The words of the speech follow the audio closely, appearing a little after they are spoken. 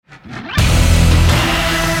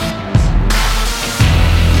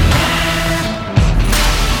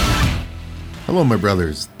Hello, my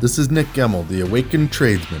brothers. This is Nick Gemmel, the Awakened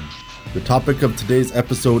Tradesman. The topic of today's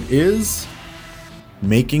episode is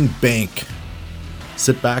making bank.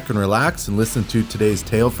 Sit back and relax and listen to today's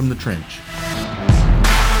tale from the trench.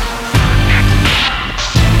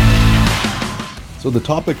 So the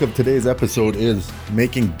topic of today's episode is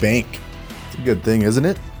making bank. It's a good thing, isn't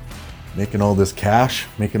it? Making all this cash,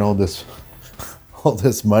 making all this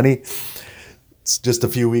money. It's just a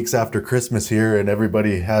few weeks after Christmas here, and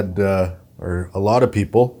everybody had, or a lot of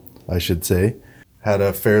people, I should say, had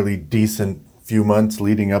a fairly decent few months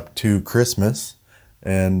leading up to Christmas.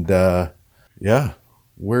 And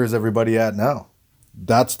where's everybody at now?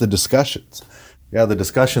 That's the discussions. Yeah, the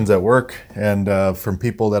discussions at work and from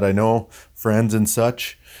people that I know, friends and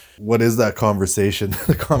such. What is that conversation?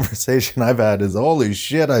 The conversation I've had is, holy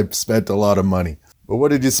shit, I've spent a lot of money. But what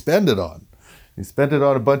did you spend it on? You spent it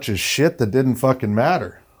on a bunch of shit that didn't fucking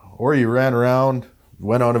matter. Or you ran around,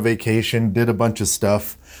 went on a vacation, did a bunch of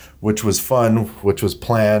stuff, which was fun, which was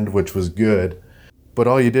planned, which was good. But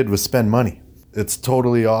all you did was spend money. It's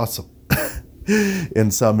totally awesome. In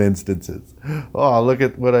some instances. Oh, look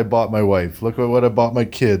at what I bought my wife. Look at what I bought my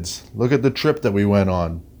kids. Look at the trip that we went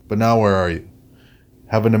on. But now where are you?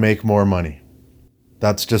 Having to make more money.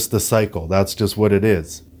 That's just the cycle. That's just what it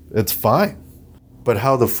is. It's fine. But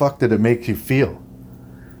how the fuck did it make you feel?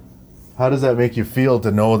 How does that make you feel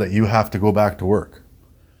to know that you have to go back to work?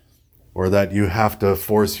 Or that you have to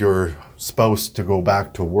force your spouse to go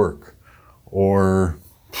back to work? Or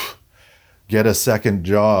get a second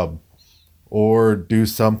job? Or do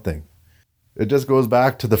something? It just goes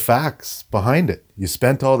back to the facts behind it. You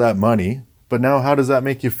spent all that money, but now how does that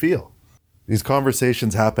make you feel? These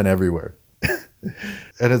conversations happen everywhere.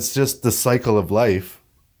 And it's just the cycle of life.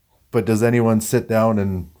 But does anyone sit down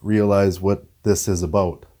and realize what this is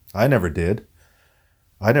about? I never did.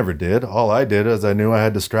 All I did is I knew I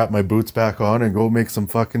had to strap my boots back on and go make some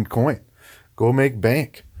fucking coin. Go make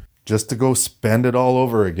bank. Just to go spend it all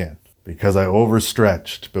over again. Because I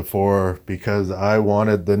overstretched before, because I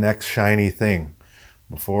wanted the next shiny thing.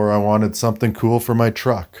 Before I wanted something cool for my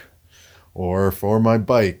truck. Or for my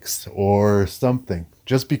bikes. Or something.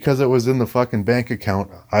 Just because it was in the fucking bank account,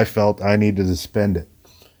 I felt I needed to spend it.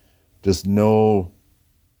 Just no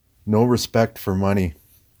respect for money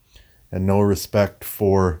and no respect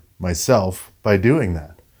for myself by doing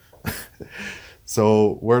that.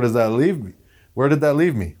 So where does that leave me? Where did that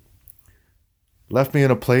leave me? Left me in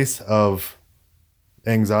a place of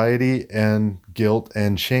anxiety and guilt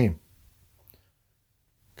and shame.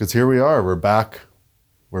 Because here we are, we're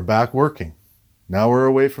back working. Now we're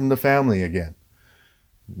away from the family again.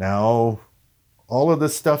 Now all of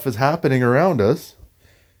this stuff is happening around us.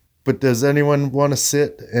 But does anyone want to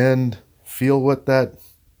sit and feel what that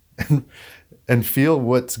and feel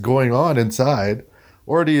what's going on inside?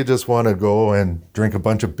 Or do you just want to go and drink a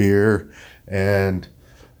bunch of beer and,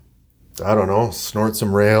 I don't know, snort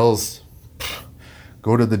some rails,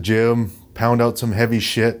 go to the gym, pound out some heavy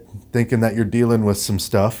shit, thinking that you're dealing with some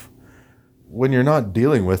stuff? When you're not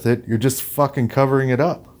dealing with it, you're just fucking covering it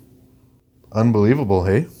up. Unbelievable,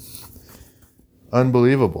 hey?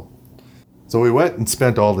 Unbelievable. So we went and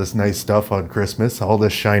spent all this nice stuff on Christmas, all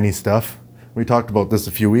this shiny stuff. We talked about this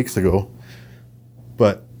a few weeks ago,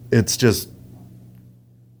 but it's just,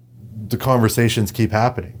 the conversations keep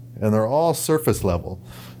happening and they're all surface level.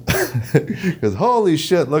 Because holy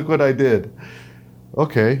shit, look what I did.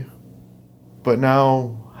 Okay, but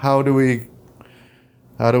now how do we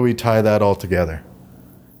tie that all together?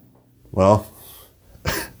 Well,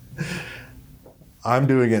 I'm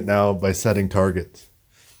doing it now by setting targets.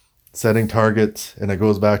 Setting targets, and it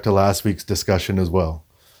goes back to last week's discussion as well.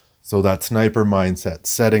 So that sniper mindset,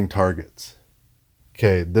 setting targets.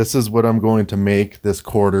 Okay, this is what I'm going to make this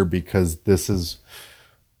quarter because this is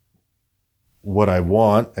what I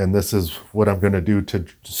want, and this is what I'm going to do to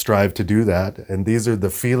strive to do that. And these are the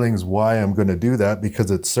feelings why I'm going to do that, because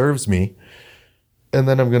it serves me. And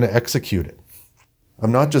then I'm going to execute it.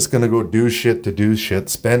 I'm not just going to go do shit to do shit,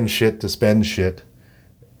 spend shit to spend shit.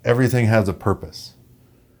 Everything has a purpose.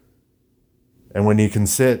 And when you can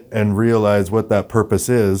sit and realize what that purpose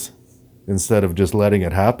is, instead of just letting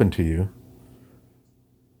it happen to you,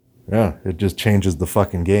 yeah, it just changes the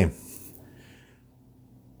fucking game.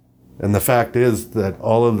 And the fact is that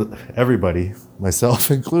everybody, myself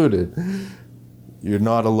included, you're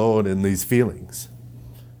not alone in these feelings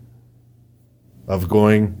of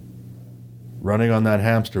running on that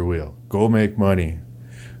hamster wheel. Go make money.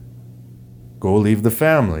 Go leave the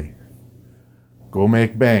family. Go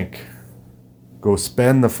make bank. Go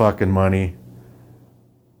spend the fucking money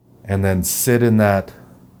and then sit in that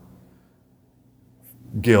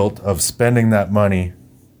guilt of spending that money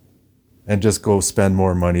and just go spend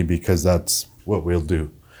more money because that's what we'll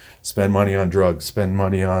do. Spend money on drugs, spend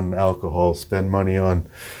money on alcohol, spend money on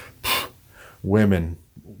women,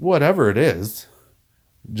 whatever it is.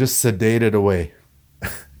 Just sedate it away.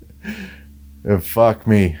 And fuck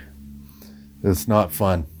me. It's not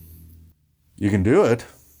fun. You can do it,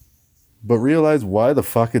 but realize why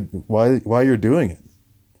why you're doing it.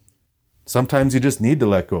 Sometimes you just need to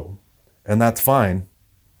let go, and that's fine,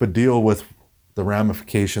 but deal with the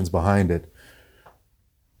ramifications behind it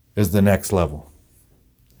is the next level.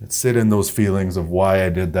 Sit in those feelings of why I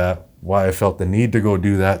did that, why I felt the need to go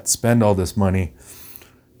do that, spend all this money,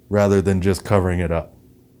 rather than just covering it up.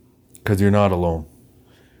 Because you're not alone.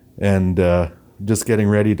 And just getting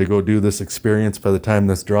ready to go do this experience. By the time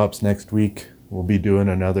this drops next week, we'll be doing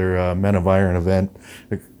another Men of Iron event,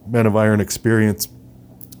 Men of Iron experience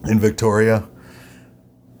in Victoria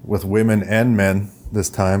with women and men this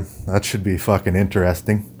time. That should be fucking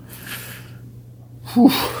interesting. Whew.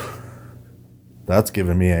 That's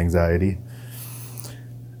giving me anxiety.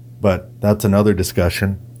 But that's another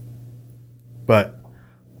discussion. But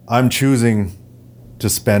I'm choosing to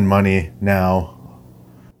spend money now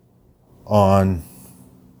on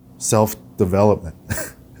self-development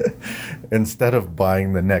instead of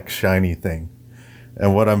buying the next shiny thing.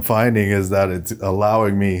 And what I'm finding is that it's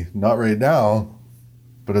allowing me, not right now,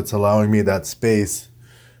 but it's allowing me that space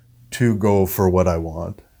to go for what I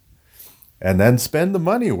want. And then spend the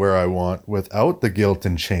money where I want without the guilt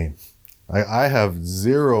and shame. I have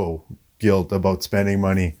zero guilt about spending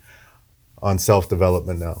money on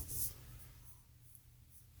self-development now.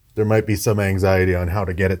 There might be some anxiety on how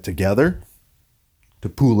to get it together, to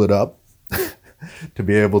pool it up, to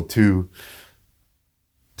be able to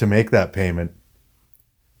make that payment.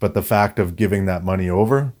 But the fact of giving that money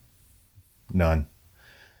over, none.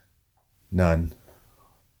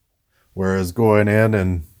 Whereas going in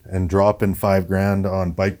and dropping $5,000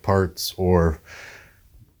 on bike parts or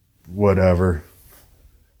whatever.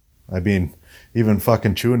 I mean, even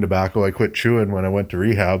fucking chewing tobacco, I quit chewing when I went to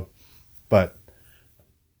rehab. But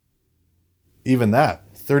even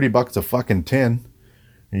that, $30 a fucking tin.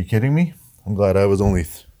 Are you kidding me? I'm glad I was only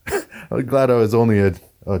a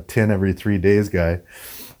tin every 3 days guy.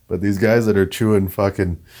 But these guys that are chewing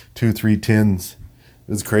fucking 2-3 tins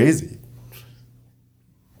is crazy.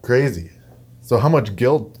 Crazy. So how much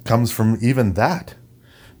guilt comes from even that?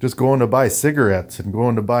 Just going to buy cigarettes and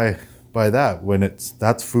going to buy that when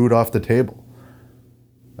that's food off the table.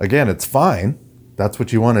 Again, it's fine. That's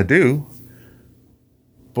what you want to do.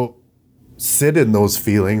 But sit in those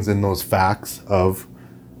feelings and those facts of,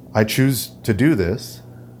 I choose to do this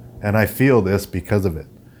and I feel this because of it.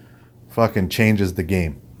 Fucking changes the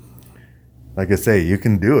game. Like I say, you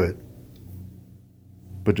can do it,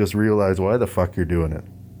 but just realize why the fuck you're doing it.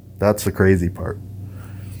 That's the crazy part.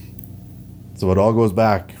 So it all goes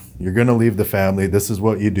back. You're going to leave the family. This is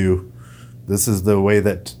what you do. This is the way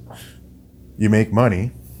that you make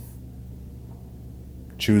money.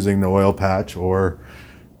 Choosing the oil patch or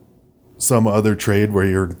some other trade where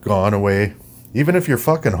you're gone away. Even if you're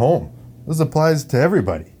fucking home. This applies to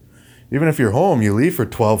everybody. Even if you're home, you leave for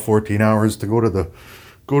 12, 14 hours to go to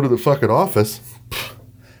the fucking office.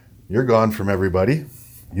 You're gone from everybody.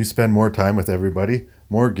 You spend more time with everybody.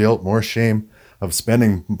 More guilt, more shame of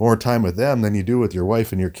spending more time with them than you do with your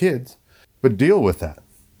wife and your kids. But deal with that.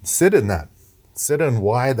 Sit in that. Sit in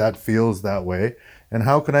why that feels that way and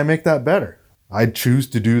how can I make that better? I choose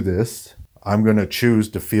to do this. I'm going to choose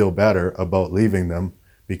to feel better about leaving them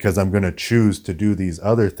because I'm going to choose to do these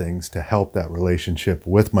other things to help that relationship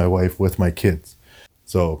with my wife, with my kids.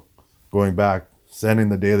 So going back, sending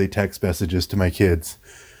the daily text messages to my kids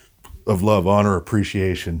of love, honor,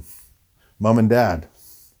 appreciation, mom and dad,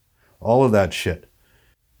 all of that shit.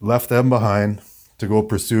 Left them behind to go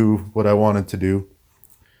pursue what I wanted to do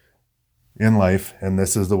in life. And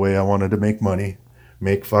this is the way I wanted to make money,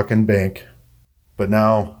 make fucking bank. But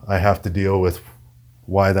now I have to deal with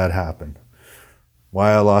why that happened.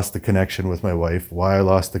 Why I lost the connection with my wife. Why I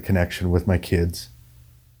lost the connection with my kids.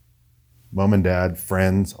 Mom and dad,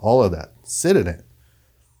 friends, all of that. Sit in it.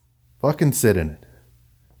 Fucking sit in it.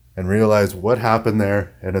 And realize what happened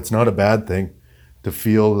there. And it's not a bad thing to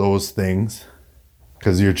feel those things,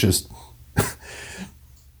 because you're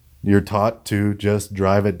taught to just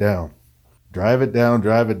drive it down, and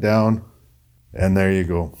there you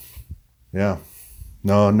go. Yeah.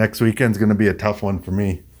 No, next weekend's going to be a tough one for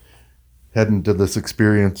me. Heading to this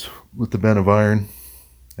experience with the Men of Iron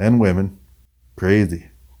and women.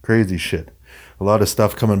 Crazy shit. A lot of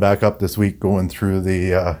stuff coming back up this week, going through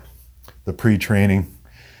the pre-training.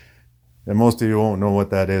 And most of you won't know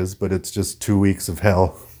what that is, but it's just 2 weeks of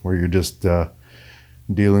hell where you're just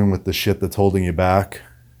dealing with the shit that's holding you back.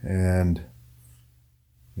 And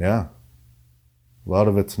yeah, a lot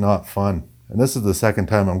of it's not fun. And this is the second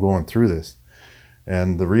time I'm going through this.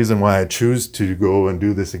 And the reason why I choose to go and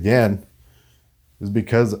do this again is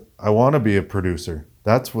because I want to be a producer.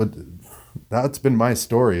 That's been my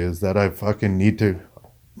story, is that I fucking need to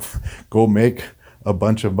go make a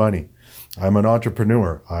bunch of money. I'm an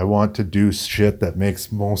entrepreneur. I want to do shit that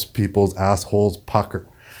makes most people's assholes pucker,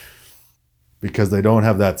 because they don't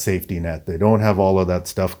have that safety net. They don't have all of that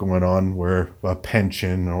stuff going on, where a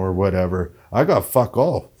pension or whatever. I got fuck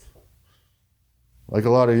all. Like a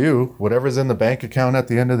lot of you, whatever's in the bank account at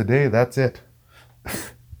the end of the day, that's it.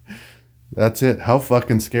 That's it. How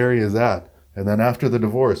fucking scary is that? And then after the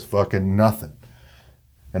divorce, fucking nothing.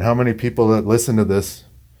 And how many people that listen to this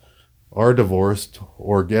are divorced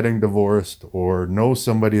or getting divorced or know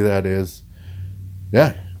somebody that is?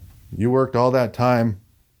 Yeah, you worked all that time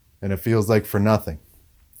and it feels like for nothing.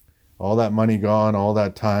 All that money gone, all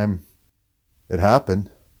that time. It happened.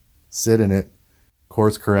 Sit in it,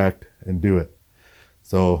 course correct, and do it.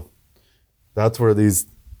 So that's where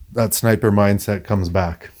that sniper mindset comes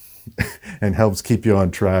back and helps keep you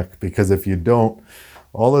on track. Because if you don't,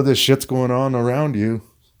 all of this shit's going on around you,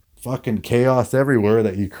 fucking chaos everywhere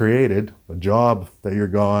that you created, a job that you're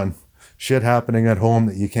gone, shit happening at home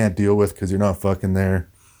that you can't deal with because you're not fucking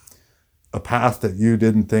there, a path that you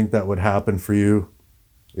didn't think that would happen for you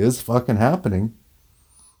is fucking happening.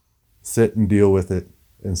 Sit and deal with it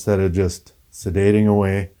instead of just sedating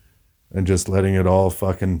away and just letting it all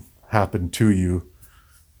fucking happen to you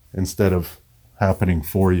instead of happening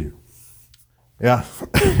for you. Yeah.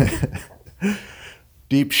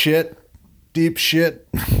 Deep shit.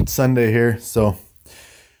 It's Sunday here. So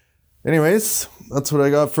anyways, that's what I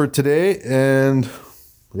got for today. And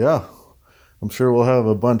yeah, I'm sure we'll have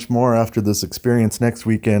a bunch more after this experience next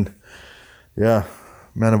weekend. Yeah.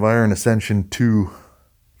 Men of Iron Ascension 2.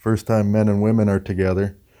 First time men and women are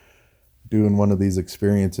together doing one of these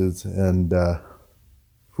experiences. And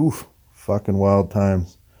fucking wild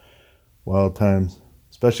times.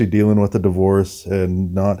 Especially dealing with a divorce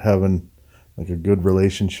and not having like a good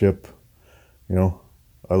relationship. You know,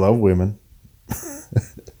 I love women.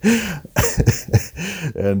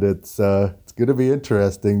 And it's going to be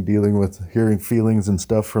interesting dealing with hearing feelings and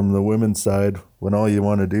stuff from the women's side when all you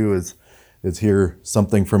want to do is hear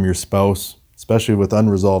something from your spouse, especially with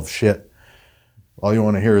unresolved shit. All you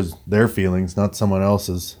want to hear is their feelings, not someone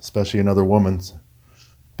else's, especially another woman's.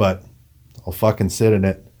 But I'll fucking sit in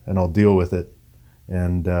it and I'll deal with it.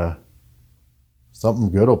 And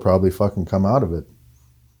something good will probably fucking come out of it.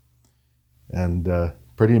 And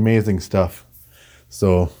pretty amazing stuff.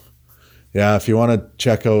 So yeah, if you want to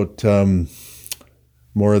check out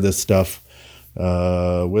more of this stuff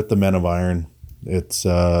with the Men of Iron, it's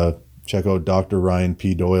check out Dr. Ryan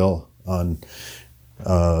P. Doyle on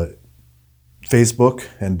Facebook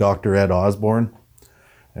and Dr. Ed Osborne.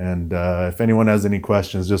 And if anyone has any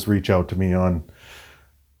questions, just reach out to me on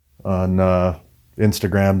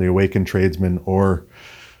Instagram, The Awakened Tradesman, or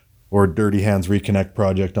Dirty Hands Reconnect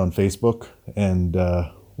Project on Facebook, and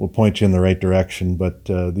we'll point you in the right direction. But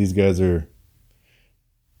these guys are,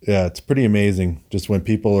 yeah, it's pretty amazing just when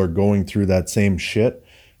people are going through that same shit,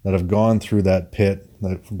 that have gone through that pit, that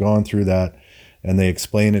have gone through that, and they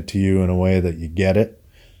explain it to you in a way that you get it.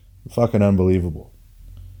 Fucking unbelievable.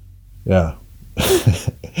 Yeah.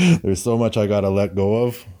 There's so much I gotta let go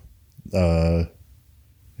of.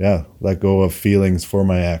 Let go of feelings for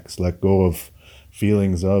my ex, let go of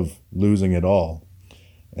feelings of losing it all.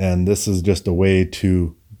 And this is just a way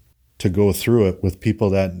to go through it with people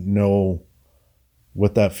that know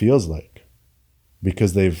what that feels like,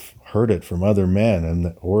 because they've heard it from other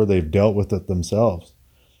men or they've dealt with it themselves.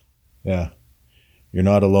 Yeah, you're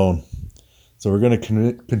not alone. So we're going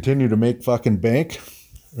to continue to make fucking bank,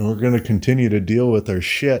 and we're going to continue to deal with our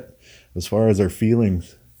shit as far as our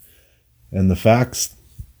feelings and the facts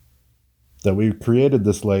that we've created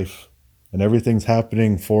this life, and everything's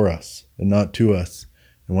happening for us and not to us.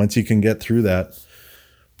 And once you can get through that,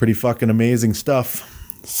 pretty fucking amazing stuff.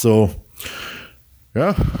 So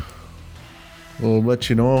yeah, we'll let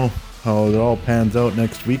you know how it all pans out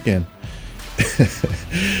next weekend.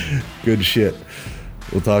 Good shit.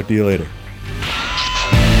 We'll talk to you later.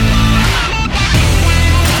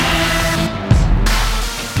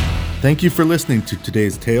 Thank you for listening to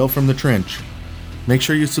today's Tale from the Trench. Make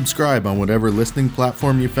sure you subscribe on whatever listening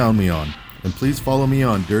platform you found me on. And please follow me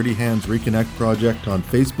on Dirty Hands Reconnect Project on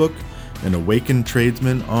Facebook and Awakened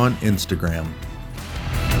Tradesman on Instagram.